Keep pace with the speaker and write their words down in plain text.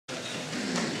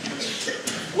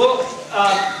Well,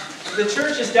 the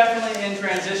church is definitely in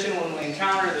transition when we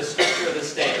encounter the structure of the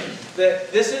state.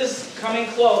 That this is coming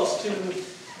close to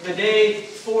the day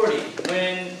 40,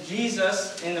 when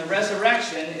Jesus, in the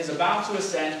resurrection, is about to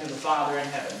ascend to the Father in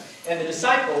heaven. And the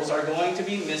disciples are going to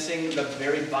be missing the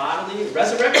very bodily,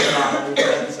 resurrected bodily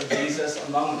presence of Jesus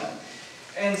among them.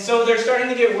 And so they're starting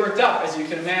to get worked up, as you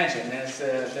can imagine, as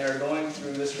they're going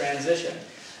through this transition.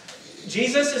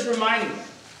 Jesus is reminding them,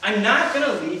 I'm not going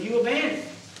to leave you abandoned.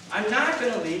 I'm not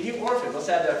going to leave you orphaned. Let's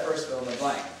add that first fill in the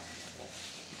blank.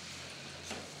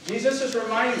 Jesus is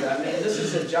reminding them, and this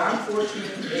is in John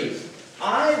 14:8,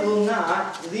 I will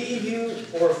not leave you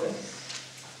orphaned.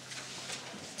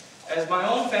 As my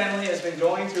own family has been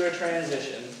going through a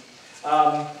transition,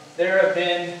 there have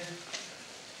been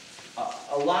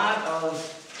a lot of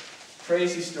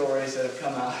crazy stories that have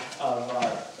come out of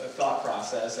our thought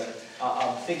process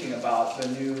and thinking about the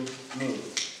new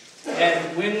move.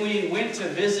 And when we went to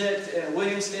visit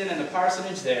Williamston and the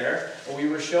parsonage there, we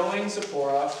were showing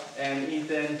Zipporah and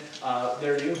Ethan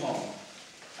their new home.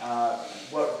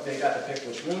 They got to pick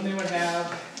which room they would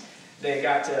have. They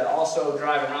got to also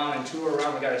drive around and tour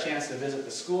around. We got a chance to visit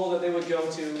the school that they would go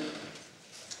to.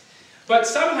 But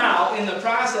somehow, in the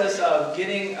process of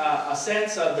getting a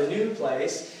sense of the new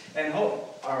place, and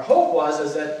our hope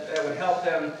was that it would help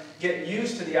them get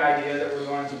used to the idea that we're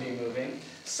going to be moving,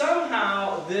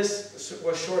 somehow this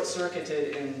was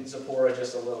short-circuited in Zipporah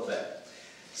just a little bit.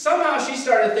 Somehow she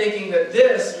started thinking that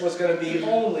this was going to be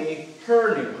only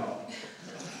her new home.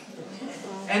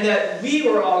 And that we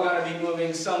were all going to be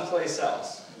moving someplace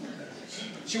else.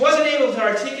 She wasn't able to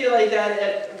articulate that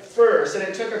at first, and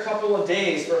it took a couple of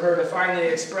days for her to finally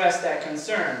express that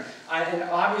concern. And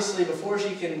obviously, before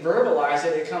she can verbalize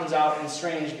it, it comes out in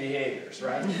strange behaviors,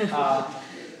 right?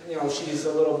 She's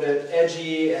a little bit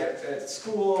edgy at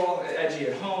school, edgy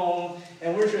at home,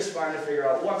 and we're just trying to figure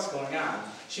out what's going on.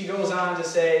 She goes on to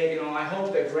say, I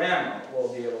hope that Grandma will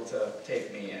be able to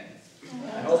take me in.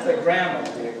 I hope that Grandma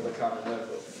will be able to come and live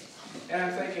with me. And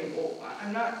I'm thinking, well,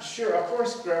 I'm not sure. Of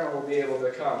course Grandma will be able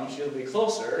to come. She'll be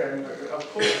closer, and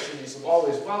of course she's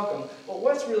always welcome. But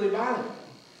what's really bothering me?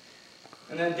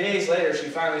 And then days later she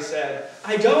finally said,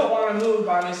 I don't want to move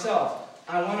by myself.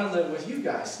 I want to live with you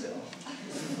guys still.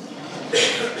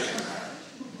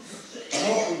 I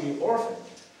won't leave you orphaned.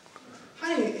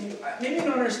 Honey, maybe you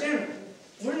don't understand.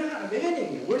 We're not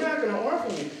abandoning you. We're not going to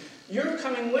orphan you. You're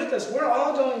coming with us. We're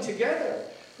all going together.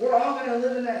 We're all going to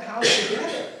live in that house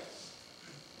together.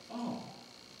 Oh,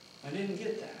 I didn't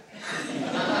get that.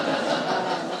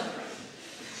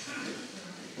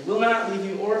 Will not leave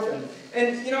you orphaned.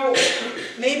 And,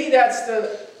 maybe that's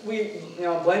blame it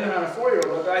on a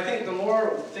 4-year-old, but I think the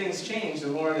more things change, the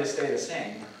more they stay the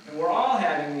same. And we're all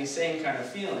having these same kind of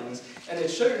feelings, and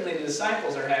certainly the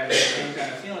disciples are having the same kind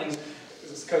of feelings,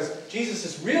 because Jesus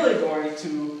is really going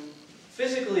to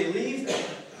physically leave them.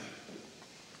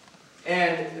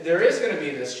 And there is going to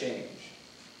be this change.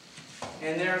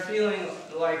 And they're feeling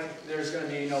like there's going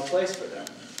to be no place for them.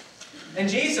 And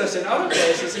Jesus, in other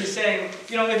places, he's saying,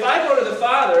 if I go to the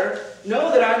Father, know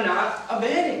that I'm not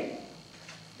abandoning you.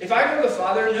 If I go to the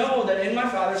Father, know that in my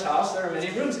Father's house there are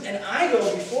many rooms, and I go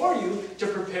before you to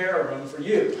prepare a room for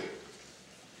you.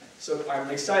 So I'm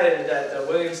excited that the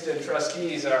Williamston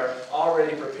trustees are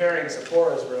already preparing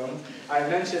Zipporah's room. I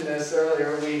mentioned this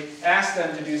earlier. We asked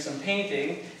them to do some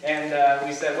painting, and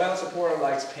we said, well, Zipporah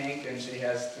likes pink, and she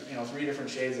has 3 different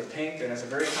shades of pink, and it's a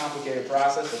very complicated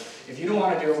process. If you don't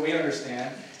want to do it, we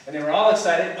understand. And they were all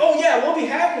excited. Oh yeah, we'll be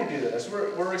happy to do this.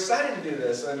 We're excited to do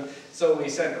this. And so we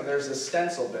said, there's a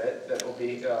stencil bit that will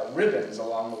be ribbons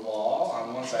along the wall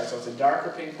on one side. So it's a darker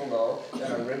pink below,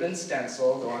 then a ribbon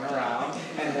stencil going around,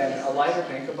 and then a lighter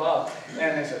pink above.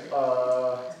 And they said,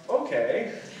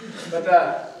 okay. But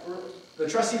the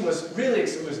trustee was really,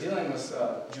 who was dealing with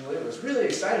Julia, was really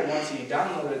excited once he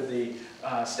downloaded the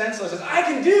stencil. He says, I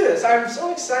can do this. I'm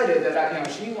so excited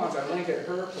that she wants to link at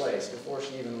her place before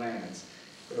she even lands.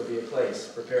 It'll be a place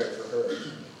prepared for her.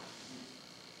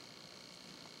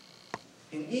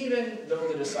 And even though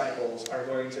the disciples are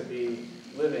going to be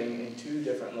living in 2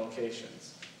 different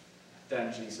locations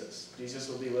than Jesus. Jesus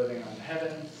will be living on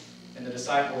heaven, and the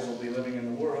disciples will be living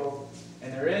in the world,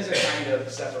 and there is a kind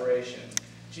of separation.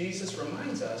 Jesus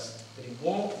reminds us that he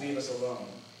won't leave us alone.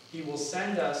 He will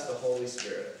send us the Holy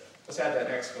Spirit. Let's have that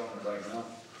next one right now.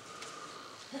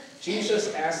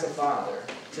 Jesus asked the Father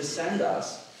to send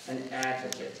us an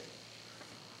advocate.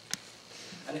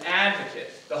 An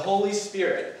advocate, the Holy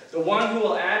Spirit, the one who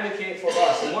will advocate for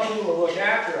us, the one who will look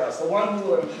after us, the one who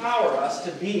will empower us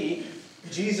to be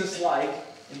Jesus-like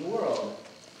in the world,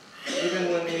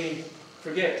 even when we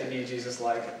forget to be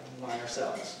Jesus-like by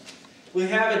ourselves. We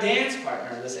have a dance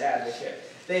partner, this advocate.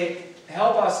 They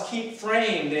help us keep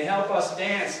frame. They help us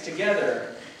dance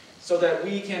together so that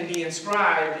we can be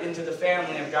inscribed into the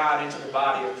family of God, into the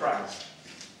body of Christ.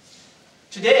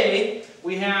 Today,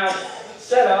 we have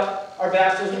set up our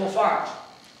baptismal font,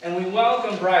 and we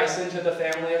welcome Bryce into the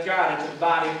family of God, into the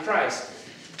body of Christ.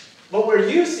 But where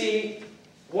you see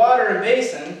water and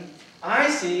basin, I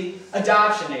see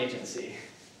adoption agency.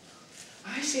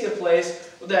 I see a place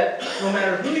that no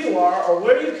matter who you are or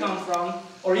where you come from,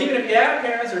 or even if you have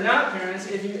parents or not parents,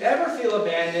 if you ever feel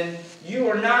abandoned, you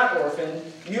are not orphaned.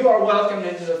 You are welcomed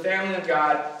into the family of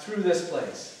God through this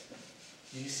place.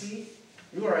 Do you see?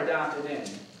 You are adopted in.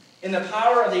 In the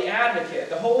power of the advocate,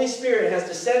 the Holy Spirit has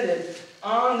descended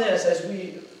on this as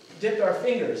we dipped our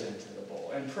fingers into the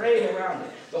bowl and prayed around it.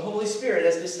 The Holy Spirit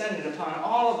has descended upon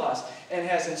all of us and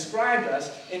has inscribed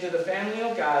us into the family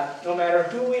of God, no matter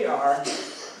who we are,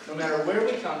 no matter where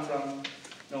we come from,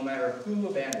 no matter who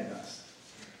abandoned us.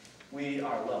 We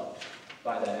are loved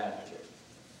by that advocate.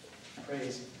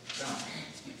 Praise God.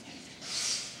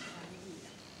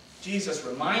 Jesus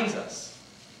reminds us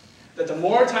that the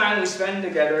more time we spend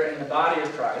together in the body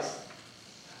of Christ,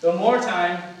 the more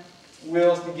time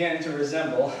we'll begin to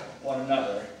resemble one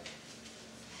another.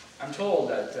 I'm told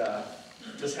that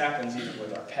this happens even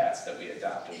with our pets that we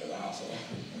adopt into the household.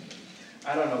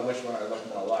 I don't know which one I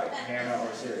look more like, Hannah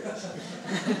or Sirius.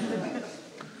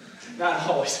 Not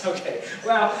always, okay.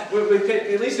 Well,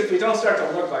 at least if we don't start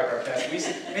to look like our pets,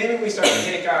 maybe we start to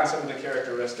take on some of the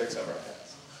characteristics of our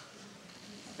pets.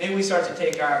 Maybe we start to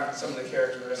take on some of the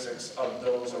characteristics of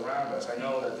those around us. I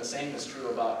know that the same is true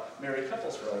about married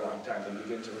couples for a long time. They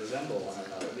begin to resemble one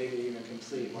another, maybe even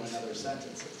complete one another's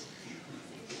sentences.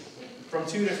 From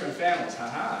two different families,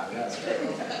 yes.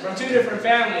 From two different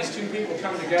families, two people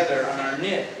come together and are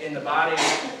knit in the body,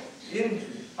 in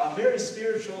a very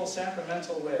spiritual,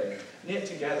 sacramental way, knit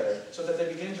together so that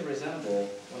they begin to resemble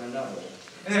one another.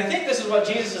 And I think this is what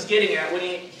Jesus is getting at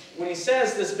when he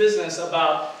says this business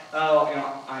about,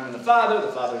 I'm in the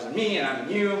Father's in me, and I'm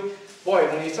in you. Boy,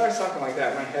 when he starts talking like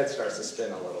that, my head starts to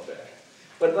spin a little bit.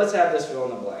 But let's have this fill in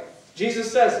the blank. Jesus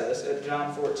says this at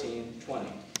John 14:20.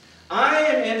 I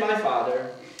am in my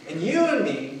Father, and you in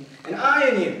me, and I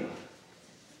in you.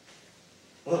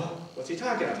 Whoa, what's he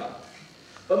talking about?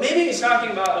 But maybe he's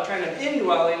talking about a kind of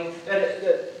indwelling that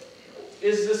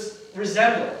is this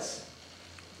resemblance.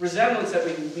 Resemblance that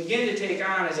we begin to take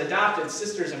on as adopted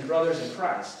sisters and brothers in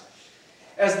Christ.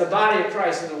 As the body of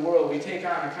Christ in the world, we take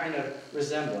on a kind of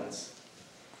resemblance.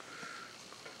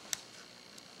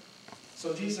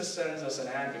 So Jesus sends us an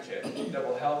advocate that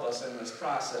will help us in this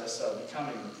process of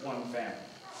becoming one family.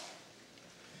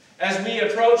 As we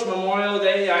approach Memorial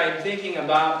Day, I'm thinking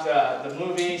about the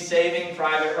movie Saving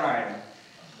Private Ryan.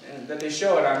 And that they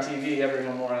show it on TV every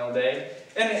Memorial Day.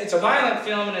 And it's a violent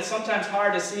film, and it's sometimes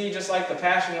hard to see, just like The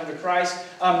Passion of the Christ.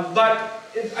 But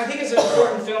I think it's an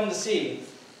important film to see.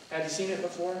 Have you seen it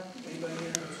before? Anybody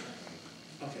here?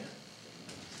 Okay.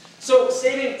 So,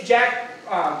 saving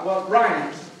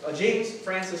Ryan, James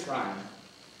Francis Ryan,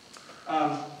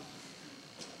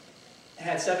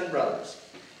 had 7 brothers.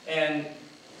 And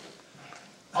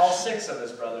all 6 of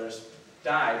his brothers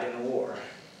died in the war,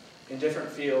 in different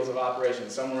fields of operation.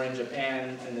 Some were in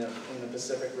Japan in the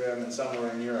Pacific Rim, and some were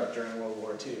in Europe during World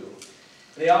War II.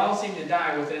 They all seemed to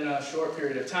die within a short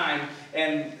period of time,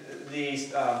 and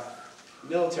the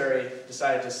military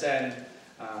decided to send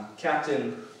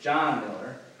Captain John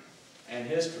Miller and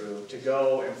his crew to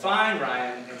go and find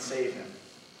Ryan and save him,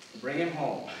 and bring him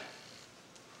home.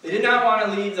 They did not want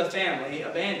to leave the family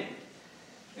abandoned.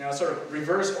 Sort of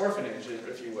reverse orphanage,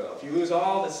 if you will. If you lose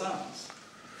all the sons,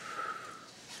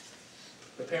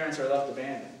 the parents are left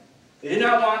abandoned. They did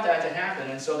not want that to happen,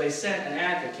 and so they sent an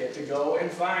advocate to go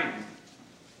and find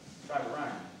Private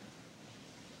Ryan.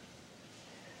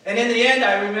 And in the end,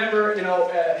 I remember, I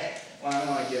don't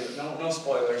want to give no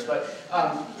spoilers, but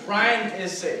Ryan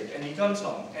is saved, and he comes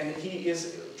home, and he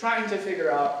is trying to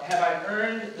figure out, have I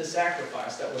earned the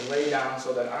sacrifice that was laid down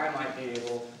so that I might be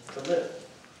able to live?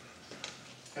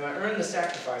 Have I earned the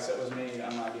sacrifice that was made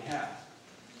on my behalf?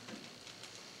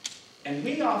 And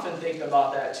we often think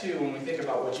about that too when we think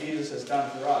about what Jesus has done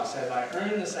for us. Have I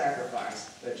earned the sacrifice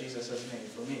that Jesus has made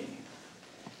for me?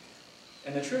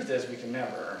 And the truth is, we can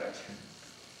never earn it.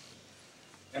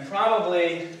 And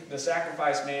probably the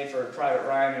sacrifice made for Private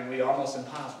Ryan would be almost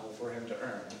impossible for him to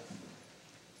earn.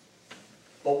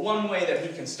 But one way that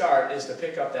he can start is to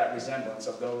pick up that resemblance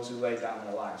of those who laid down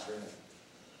their lives for him.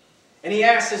 And he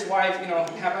asked his wife,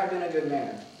 have I been a good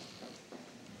man?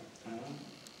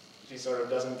 She sort of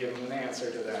doesn't give him an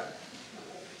answer to that.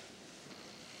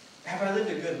 Have I lived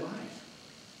a good life?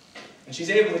 And she's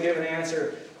able to give an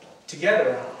answer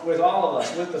together with all of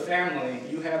us, with the family.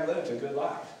 You have lived a good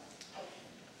life.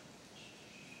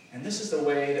 And this is the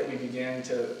way that we begin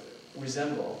to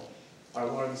resemble our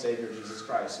Lord and Savior Jesus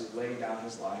Christ, who laid down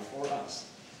his life for us.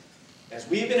 As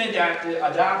we've been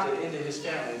adopted into his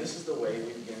family, this is the way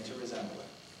we begin to resemble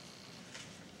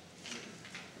it.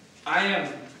 I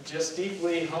am just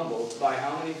deeply humbled by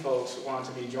how many folks want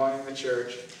to be joining the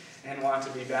church and want to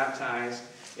be baptized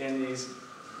in these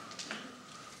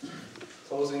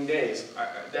closing days.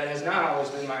 That has not always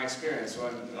been my experience.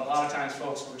 When a lot of times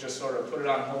folks will just sort of put it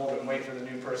on hold and wait for the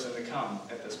new person to come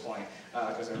at this point,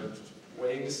 because they're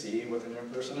waiting to see what the new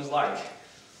person is like.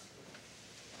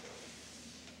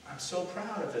 I'm so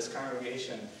proud of this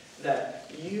congregation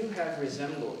that you have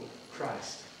resembled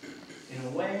Christ in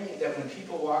a way that when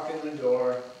people walk in the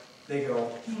door, they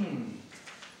go,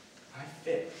 I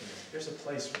fit here. There's a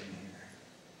place for me here.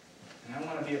 And I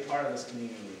want to be a part of this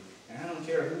community. And I don't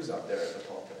care who's up there at the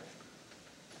pulpit.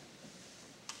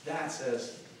 That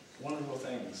says wonderful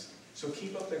things. So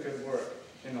keep up the good work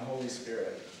in the Holy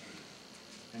Spirit.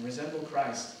 And resemble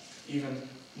Christ even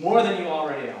more than you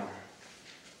already are.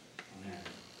 Amen.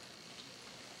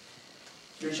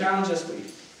 Your challenge this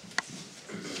week.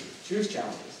 Choose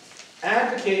challenges.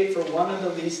 Advocate for one of the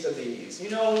least of these. You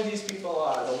know who these people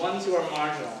are. The ones who are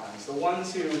marginalized. The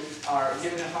ones who are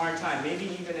given a hard time. Maybe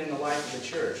even in the life of the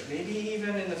church. Maybe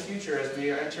even in the future as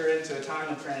we enter into a time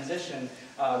of transition.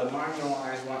 The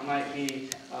marginalized one might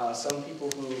be some people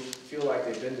who feel like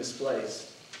they've been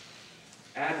displaced.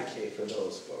 Advocate for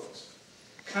those folks.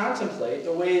 Contemplate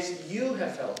the ways you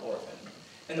have felt orphaned.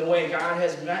 And the way God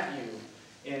has met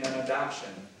you in an adoption.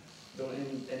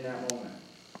 In that moment.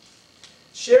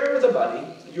 Share with a buddy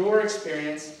your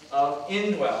experience of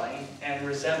indwelling and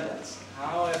resemblance.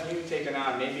 How have you taken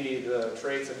on maybe the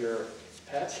traits of your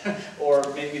pet, or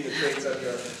maybe the traits of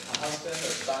your husband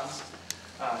or spouse?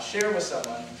 Share with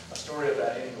someone a story of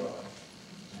that indwelling.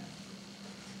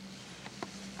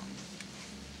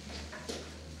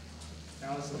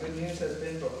 Now, as the good news has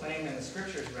been proclaimed and the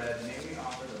scriptures read, may we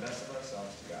offer the best of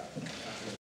ourselves to God.